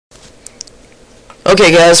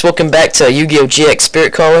Okay guys, welcome back to Yu-Gi-Oh! GX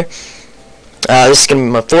Spirit Caller. This is going to be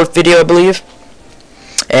my 4th video, I believe.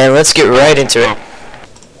 And let's get right into it.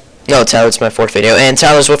 No, Tyler, it's my 4th video. And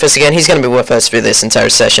Tyler's with us again. He's going to be with us for this entire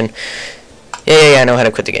session. Yeah, I know how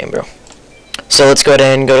to quit the game, bro. So let's go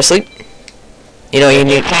ahead and go to sleep. You know, you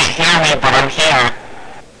need... You can't hear me, but I'm here.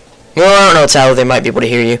 Well, I don't know, Tyler, they might be able to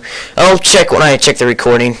hear you. I'll check when I check the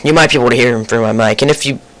recording. You might be able to hear him through my mic. And if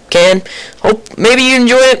you can, hope maybe you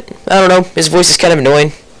enjoy it. I don't know. His voice is kind of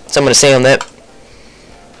annoying. So I'm going to say on that.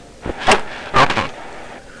 Okay.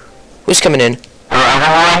 Who's coming in?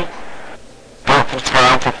 Everyone? Don't be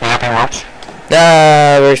trying to flap and watch.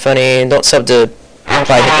 Very funny. Don't sub to... I'm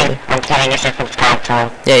telling you to subscribe to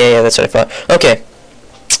him. Yeah, that's what I thought. Okay.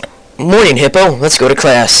 Morning, Hippo. Let's go to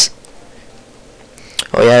class.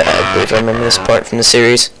 Oh yeah, I believe I remember this part from the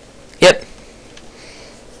series. Yep.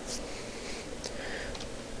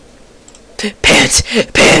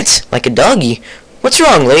 Pants, like a doggy. What's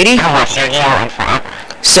wrong, lady?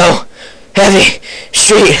 So heavy,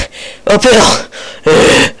 straight, uphill.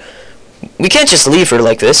 We can't just leave her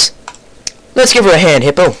like this. Let's give her a hand,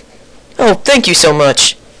 Hippo. Oh, thank you so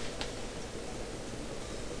much.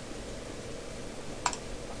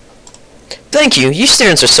 Thank you. You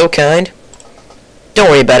students are so kind. Don't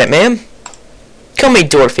worry about it, ma'am. Call me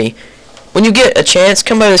Dorothy. When you get a chance,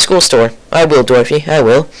 come by the school store. I will, Dorothy. I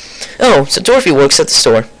will. Oh, so Dorothy works at the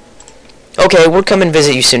store. Okay, we'll come and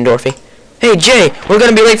visit you soon, Dorothy. Hey, Jay, we're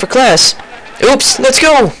gonna be late for class. Oops, let's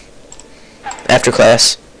go. After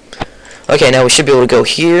class. Okay, now we should be able to go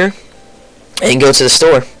here and go to the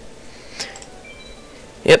store.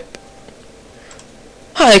 Yep.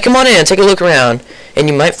 Hi, come on in, take a look around, and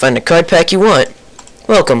you might find a card pack you want.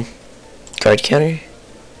 Welcome. Card counter.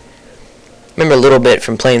 Remember a little bit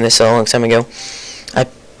from playing this a long time ago. I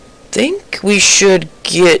think we should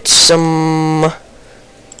get some...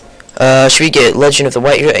 should we get Legend of the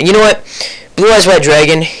White... You know what? Blue Eyes White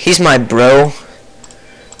Dragon, he's my bro.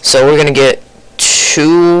 So we're gonna get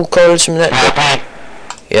 2 cards from that deck.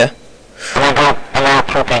 Yeah?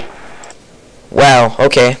 Wow,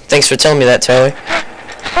 okay. Thanks for telling me that, Tyler.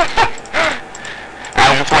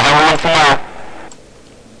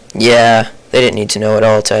 Yeah, they didn't need to know at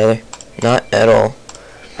all, Tyler. Not at all.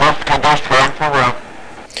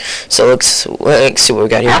 So let's see what we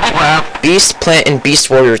got here. Beast, Plant, and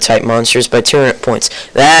Beast Warrior type monsters by 200 points.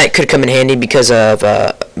 That could come in handy because of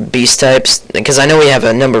beast types. Because I know we have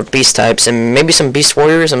a number of beast types and maybe some Beast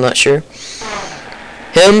Warriors. I'm not sure.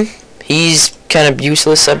 Him, he's kind of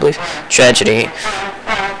useless, I believe. Tragedy.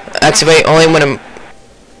 Activate only when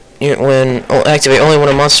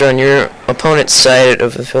a monster on your opponent's side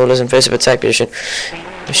of the field is in face-up attack position.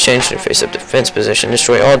 Exchange to face-up defense position.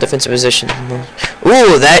 Destroy all defensive positions.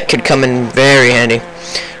 Ooh, that could come in very handy.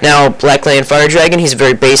 Now, Black Land Fire Dragon. He's a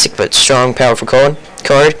very basic but strong, powerful card.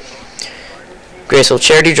 Graceful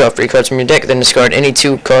Charity. Draw 3 cards from your deck, then discard any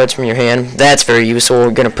 2 cards from your hand. That's very useful.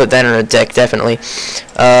 We're gonna put that in our deck definitely.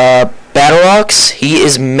 Battle Ox. He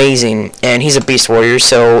is amazing, and he's a Beast Warrior.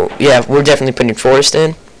 So yeah, we're definitely putting Forest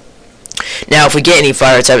in. Now, if we get any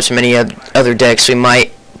fire types from any other decks, we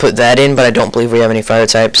might put that in, but I don't believe we have any fire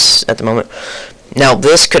types at the moment. Now,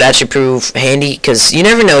 this could actually prove handy, because you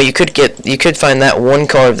never know, you could find that one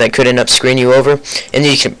card that could end up screwing you over, and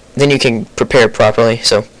then you can prepare properly,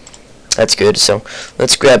 so that's good. So,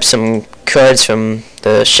 let's grab some cards from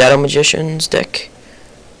the Shadow Magician's deck,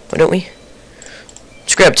 why don't we?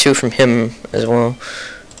 Let's grab 2 from him as well.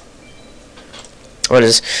 What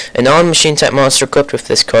is a non-machine type monster equipped with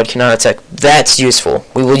this card cannot attack. That's useful.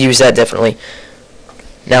 We will use that definitely.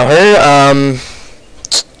 Now her,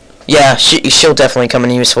 yeah, she'll definitely come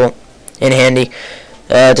in useful, in handy.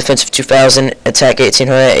 Defensive 2000, attack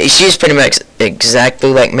 1800. She's pretty much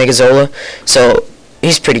exactly like Megazola, so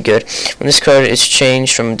he's pretty good. When this card is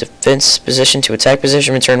changed from defense position to attack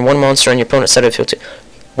position, return 1 monster on your opponent's side of the field.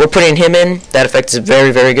 We're putting him in. That effect is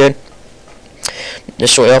very, very good.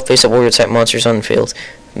 Destroy all face-up warrior type monsters on the field.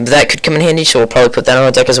 That could come in handy, so we'll probably put that on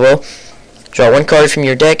our deck as well. Draw 1 card from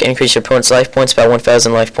your deck and increase your opponent's life points by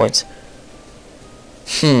 1,000 life points.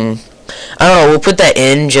 I don't know, we'll put that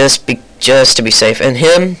in just to be safe. And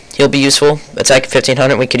him, he'll be useful. Attack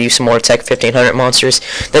 1500, we could use some more attack 1500 monsters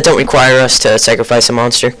that don't require us to sacrifice a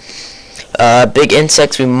monster. Big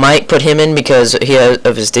Insects, we might put him in because he has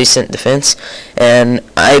of his decent defense. And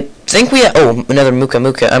I think we have, oh, another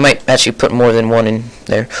Muka. I might actually put more than 1 in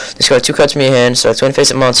there. Discard 2 cards from your hand, select 1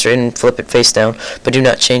 face-up monster and flip it face down, but do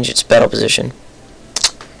not change its battle position.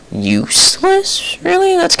 Useless?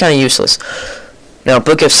 Really? That's kind of useless. Now,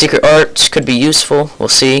 Book of Secret Arts could be useful. We'll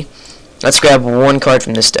see. Let's grab 1 card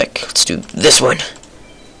from this deck. Let's do this one.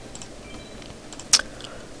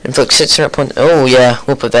 Inflict 600 points. Oh yeah,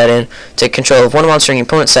 we'll put that in. Take control of one monster on your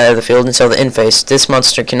opponent's side of the field until the end phase. This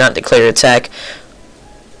monster cannot declare attack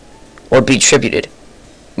or be tributed.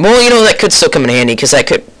 Well, you know, that could still come in handy, because that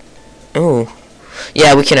could... Oh.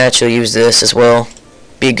 Yeah, we can actually use this as well.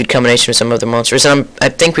 Be a good combination with some other monsters. And I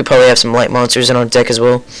think we probably have some light monsters in our deck as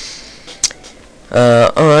well.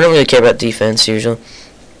 Oh, I don't really care about defense, usually.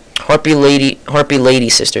 Harpy Lady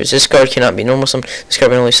Sisters. This card cannot be normal summoned. This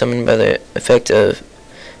card can only summon by the effect of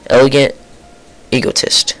Elegant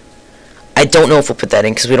Egotist. I don't know if we'll put that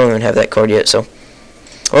in, because we don't even have that card yet, so...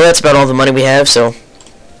 Well, that's about all the money we have, so...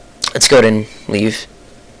 Let's go ahead and leave.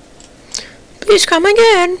 Please come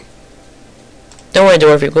again. Don't worry,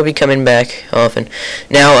 Dorothy, we'll be coming back often.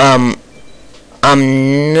 Now,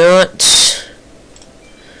 I'm not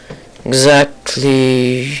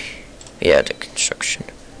exactly... Yeah, the construction.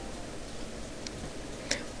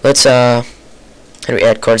 Let's, how do we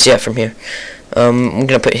add cards? Yeah, from here. I'm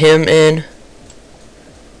gonna put him in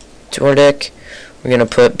to our deck. We're gonna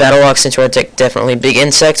put Battle Ox into our deck, definitely. Big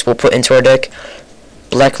Insects we'll put into our deck.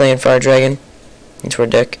 Blackland Fire Dragon into our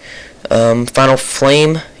deck. Final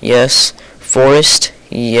Flame, yes. Forest,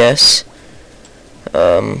 yes.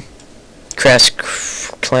 Crass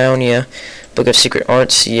Clown, yeah. Book of Secret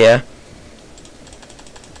Arts, yeah.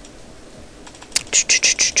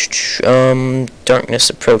 Darkness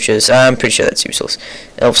Approaches. I'm pretty sure that's useless.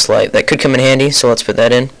 Elf's Light. That could come in handy, so let's put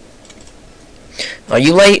that in. Are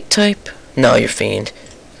you light type? No, you're Fiend.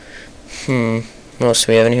 What else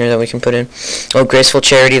do we have in here that we can put in? Oh, Graceful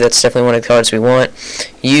Charity. That's definitely one of the cards we want.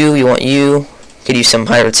 You want you. Could use some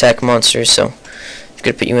higher attack monsters, so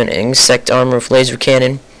could put you in Insect Armor with Laser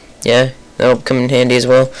Cannon. Yeah, that'll come in handy as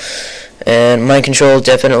well. And Mind Control,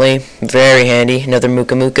 definitely very handy. Another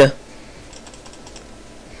Muka Muka.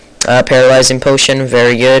 Paralyzing Potion,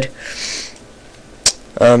 very good.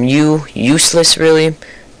 You useless really.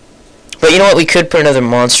 But you know what? We could put another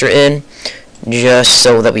monster in, just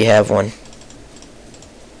so that we have one.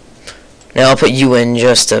 Now I'll put you in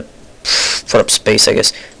just to put up space, I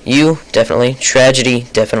guess. You, definitely. Tragedy,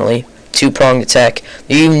 definitely. Two-pronged attack.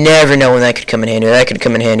 You never know when that could come in handy. That could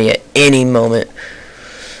come in handy at any moment.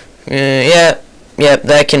 Yeah,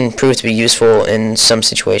 that can prove to be useful in some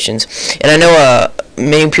situations. And I know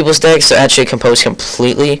many people's decks are actually composed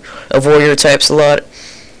completely of warrior types a lot.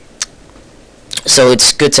 So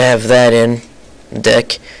it's good to have that in the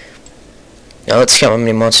deck. Now let's count how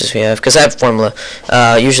many monsters we have, because I have formula.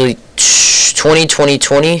 Usually 20, 20,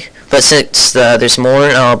 20. But since there's more,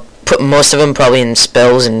 I'll put most of them probably in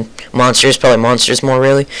spells and monsters. Probably monsters more,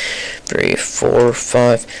 really. 3, 4,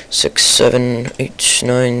 5, 6, 7, 8,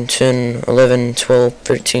 9, 10, 11, 12,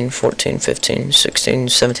 13, 14, 15, 16,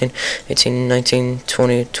 17, 18, 19,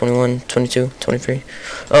 20, 21, 22, 23.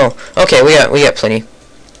 Oh, okay, we got plenty.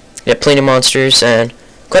 We got plenty of monsters and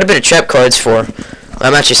quite a bit of trap cards for...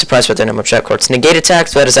 I'm actually surprised by the number of trap cards. Negate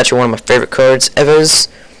Attacks, that is actually one of my favorite cards ever.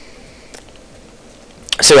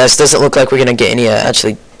 So guys, doesn't look like we're gonna get any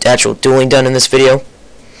actual dueling done in this video.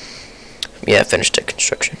 Yeah, finished the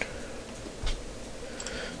construction.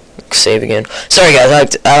 Save again. Sorry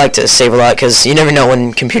guys, I like to save a lot because you never know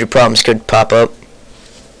when computer problems could pop up.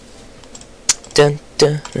 Dun,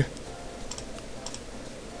 dun.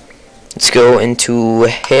 Let's go into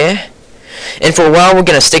here. And for a while we're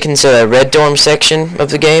gonna stick into the red dorm section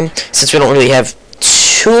of the game since we don't really have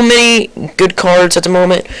too many good cards at the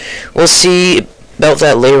moment. We'll see about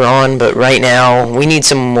that later on, but right now we need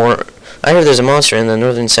some more. I heard there's a monster in the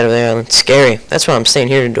northern side of the island. Scary. That's why I'm staying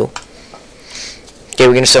here to duel. Okay,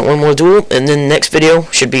 we're gonna start one more duel, and then the next video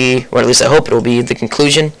should be, or at least I hope it'll be, the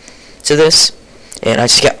conclusion to this. And I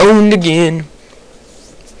just got owned again.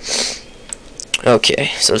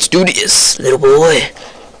 Okay, so let's do this, little boy.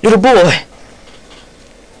 Little boy.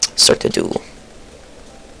 Start the duel.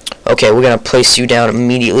 Okay, we're gonna place you down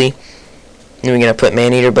immediately. Then we're gonna put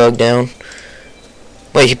Man-Eater Bug down.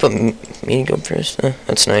 Wait, you put me to go first?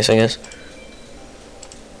 That's nice, I guess.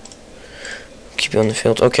 Keep you on the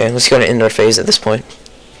field. Okay, let's go to indoor phase at this point.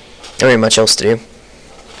 Not really much else to do.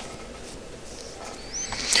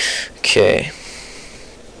 Okay.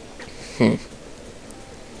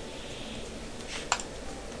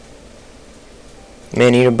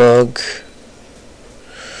 Man-Eater Bug.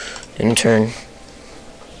 In turn.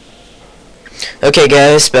 Okay,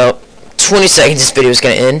 guys, about 20 seconds this video is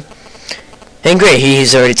gonna end. And great,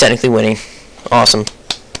 he's already technically winning. Awesome.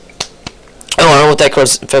 Oh, I don't know what that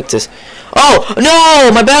card's effect is. Oh,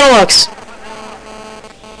 no! My Battle Ox!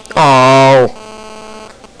 Oh.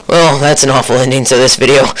 Well, that's an awful ending to this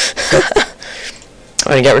video.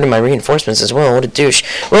 I got rid of my reinforcements as well. What a douche.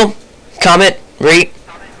 Well, comment, rate.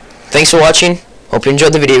 Thanks for watching. Hope you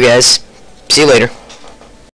enjoyed the video, guys. See you later.